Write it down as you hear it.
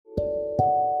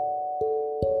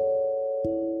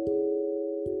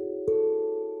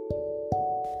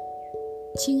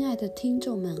亲爱的听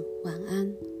众们，晚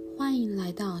安！欢迎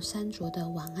来到山卓的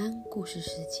晚安故事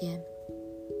时间。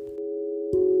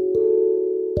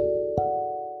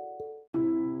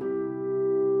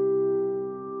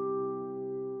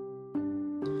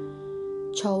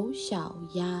丑小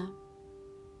鸭。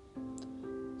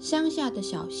乡下的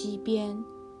小溪边，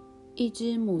一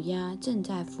只母鸭正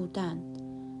在孵蛋，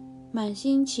满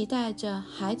心期待着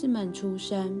孩子们出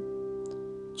生。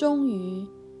终于，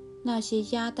那些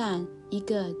鸭蛋一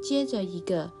个接着一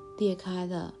个裂开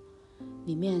了，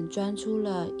里面钻出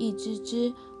了一只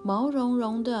只毛茸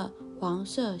茸的黄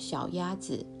色小鸭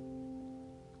子。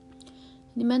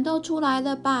你们都出来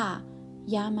了吧？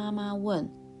鸭妈妈问。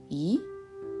咦，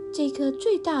这颗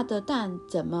最大的蛋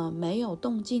怎么没有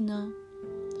动静呢？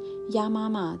鸭妈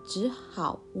妈只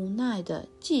好无奈地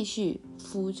继续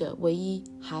孵着唯一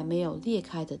还没有裂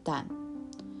开的蛋。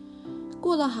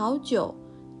过了好久，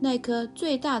那颗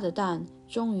最大的蛋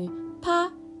终于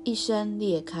啪一声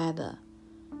裂开了，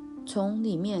从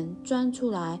里面钻出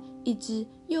来一只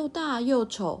又大又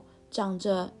丑、长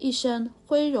着一身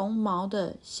灰绒毛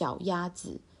的小鸭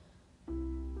子。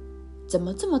怎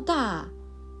么这么大啊？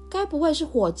该不会是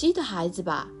火鸡的孩子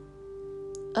吧？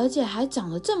而且还长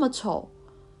得这么丑，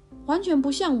完全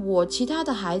不像我其他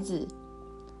的孩子。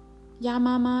鸭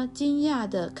妈妈惊讶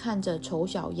地看着丑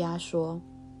小鸭说：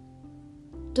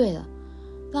对了，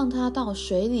让它到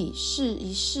水里试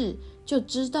一试就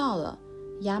知道了。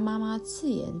鸭妈妈自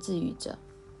言自语着。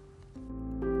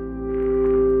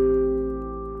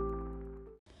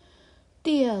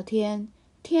第二天，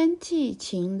天气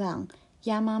晴朗，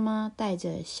鸭妈妈带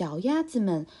着小鸭子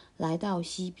们来到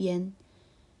溪边。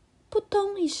扑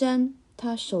通一声，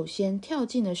它首先跳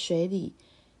进了水里，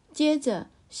接着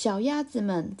小鸭子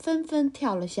们纷纷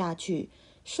跳了下去，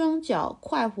双脚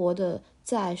快活地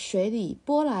在水里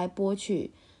拨来拨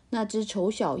去。那只丑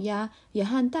小鸭也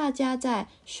和大家在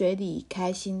水里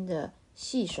开心地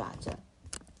戏耍着。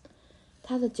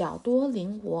它的脚多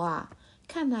灵活啊，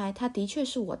看来它的确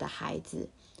是我的孩子。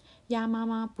鸭妈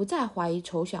妈不再怀疑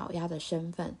丑小鸭的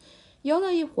身份。游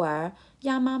了一会儿，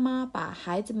鸭妈妈把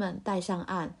孩子们带上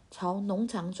岸，朝农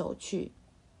场走去。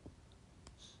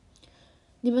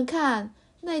你们看，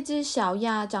那只小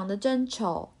鸭长得真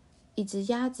丑！一只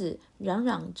鸭子嚷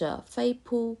嚷着飞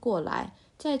扑过来，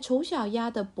在丑小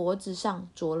鸭的脖子上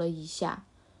啄了一下。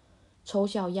丑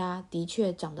小鸭的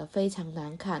确长得非常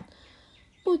难看，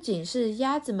不仅是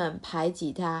鸭子们排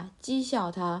挤它、讥笑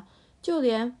它，就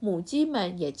连母鸡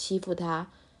们也欺负它，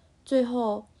最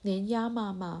后连鸭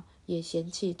妈妈也嫌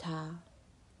弃它。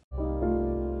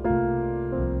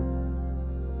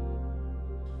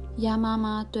鸭妈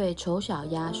妈对丑小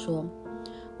鸭说：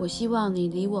我希望你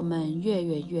离我们越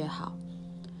远越好。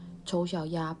丑小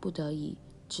鸭不得已，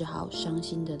只好伤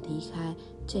心地离开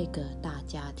这个大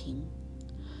家庭。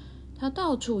它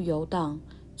到处游荡，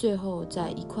最后在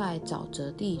一块沼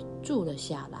泽地住了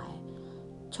下来。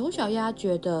丑小鸭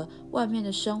觉得外面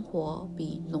的生活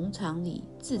比农场里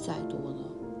自在多了。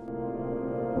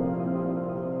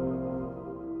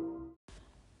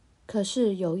可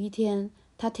是有一天，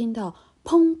它听到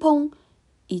砰砰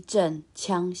一阵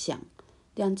枪响，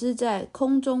两只在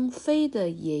空中飞的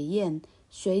野雁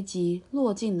随即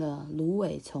落进了芦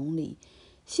苇丛里，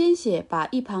鲜血把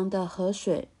一旁的河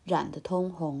水染得通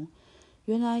红。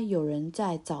原来有人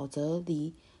在沼泽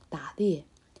里打猎，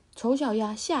丑小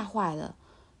鸭吓坏了，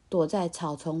躲在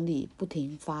草丛里不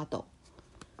停发抖。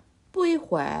不一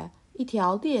会儿，一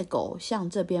条猎狗向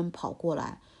这边跑过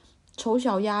来，丑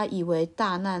小鸭以为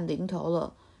大难临头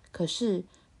了，可是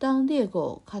当猎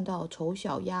狗看到丑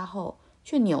小鸭后，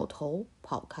却扭头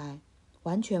跑开，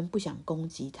完全不想攻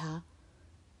击它。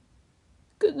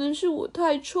可能是我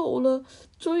太丑了，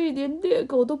所以连猎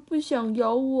狗都不想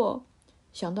咬我。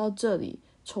想到这里，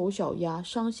丑小鸭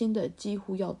伤心的几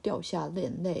乎要掉下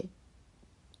眼泪。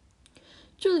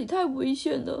这里太危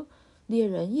险了，猎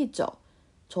人一走，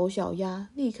丑小鸭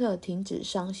立刻停止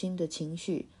伤心的情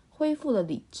绪，恢复了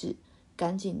理智，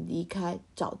赶紧离开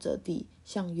沼泽地，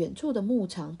向远处的牧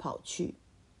场跑去。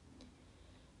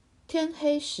天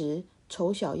黑时，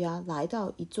丑小鸭来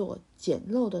到一座简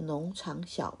陋的农场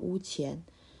小屋前。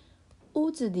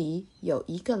屋子里有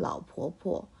一个老婆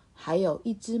婆，还有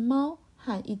一只猫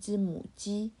和一只母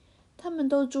鸡，他们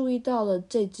都注意到了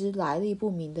这只来历不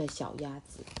明的小鸭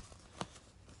子。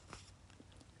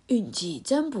运气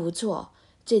真不错，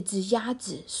这只鸭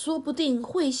子说不定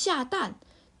会下蛋，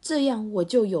这样我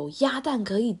就有鸭蛋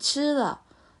可以吃了。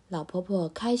老婆婆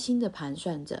开心地盘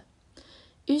算着。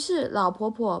于是老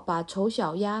婆婆把丑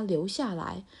小鸭留下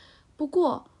来，不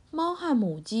过猫和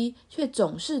母鸡却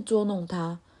总是捉弄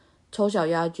它。丑小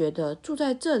鸭觉得住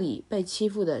在这里被欺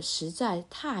负的实在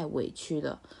太委屈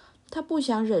了，他不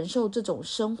想忍受这种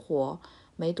生活，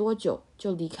没多久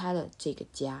就离开了这个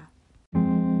家。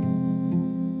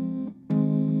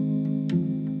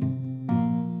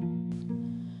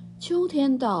秋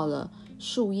天到了，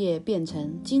树叶变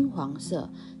成金黄色，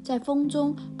在风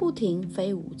中不停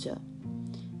飞舞着。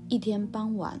一天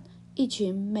傍晚，一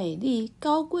群美丽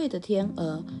高贵的天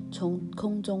鹅从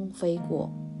空中飞过。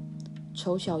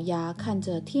丑小鸭看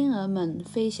着天鹅们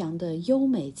飞翔的优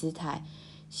美姿态，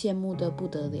羡慕得不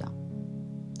得了。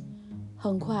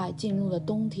很快进入了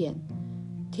冬天，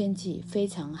天气非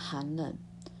常寒冷，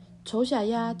丑小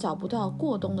鸭找不到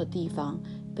过冬的地方，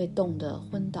被冻得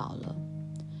昏倒了。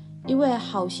一位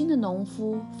好心的农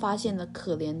夫发现了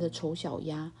可怜的丑小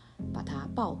鸭，把它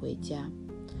抱回家。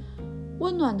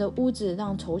温暖的屋子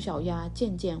让丑小鸭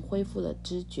渐渐恢复了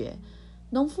知觉。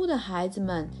农夫的孩子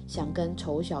们想跟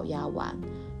丑小鸭玩，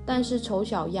但是丑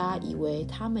小鸭以为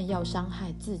他们要伤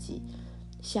害自己，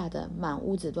吓得满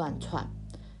屋子乱窜。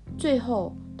最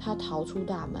后他逃出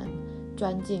大门，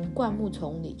钻进灌木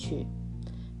丛里去。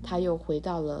他又回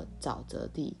到了沼泽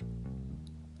地。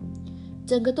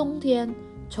整个冬天，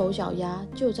丑小鸭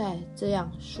就在这样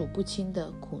数不清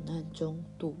的苦难中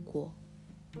度过。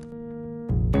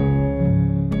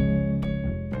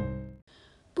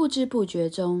不知不觉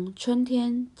中，春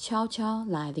天悄悄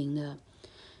来临了。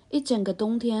一整个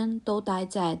冬天都待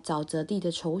在沼泽地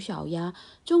的丑小鸭，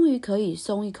终于可以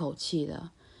松一口气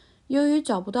了。由于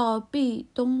找不到避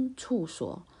冬处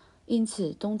所，因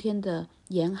此冬天的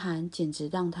严寒简直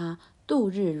让它度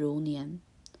日如年。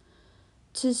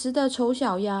此时的丑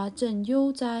小鸭正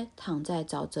悠哉躺在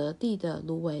沼泽地的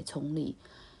芦苇丛里，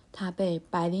它被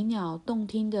百灵鸟动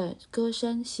听的歌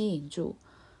声吸引住，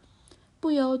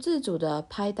不由自主地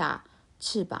拍打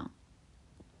翅膀。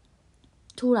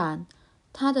突然，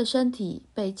它的身体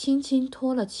被轻轻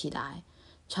拖了起来，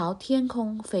朝天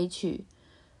空飞去。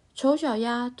丑小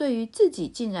鸭对于自己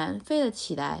竟然飞了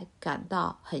起来感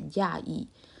到很讶异，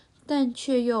但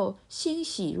却又欣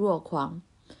喜若狂，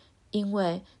因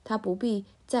为它不必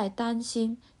再担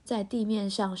心在地面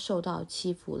上受到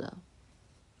欺负了。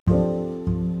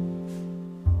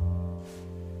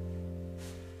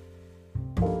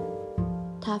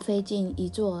它飞进一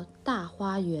座大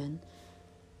花园，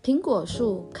苹果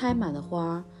树开满了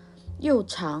花，又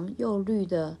长又绿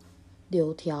的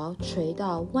柳条垂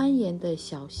到蜿蜒的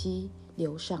小溪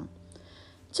流上。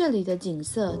这里的景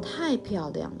色太漂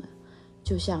亮了，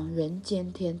就像人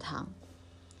间天堂。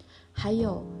还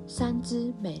有3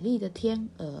只美丽的天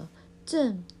鹅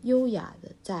正优雅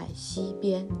地在溪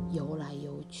边游来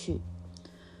游去。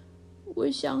我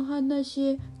想和那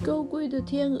些高贵的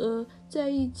天鹅在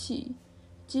一起，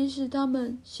即使他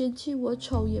们嫌弃我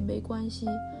丑也没关系，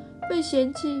被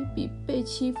嫌弃比被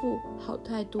欺负好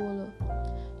太多了。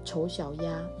丑小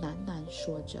鸭喃喃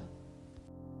说着。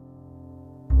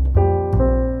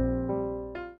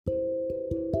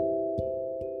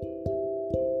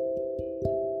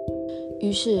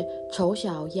于是丑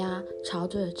小鸭朝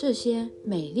着这些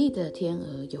美丽的天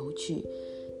鹅游去。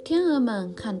天鹅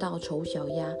们看到丑小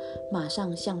鸭，马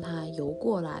上向它游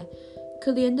过来。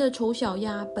可怜的丑小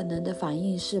鸭本能的反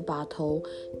应是把头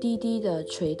低低地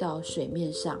垂到水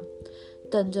面上，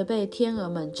等着被天鹅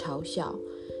们嘲笑。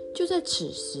就在此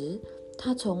时，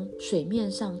它从水面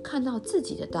上看到自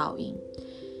己的倒影，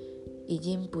已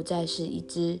经不再是一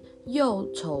只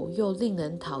又丑又令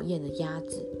人讨厌的鸭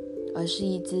子，而是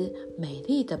一只美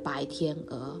丽的白天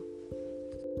鹅。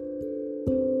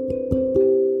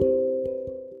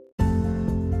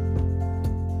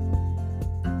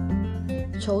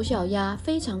丑小鸭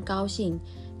非常高兴，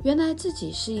原来自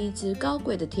己是一只高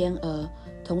贵的天鹅，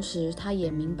同时它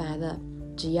也明白了，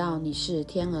只要你是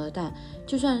天鹅蛋，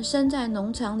就算生在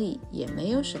农场里也没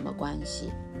有什么关系。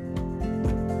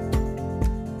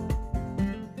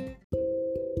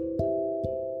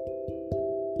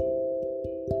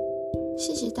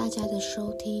谢谢大家的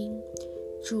收听，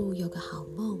祝有个好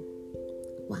梦，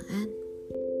晚安。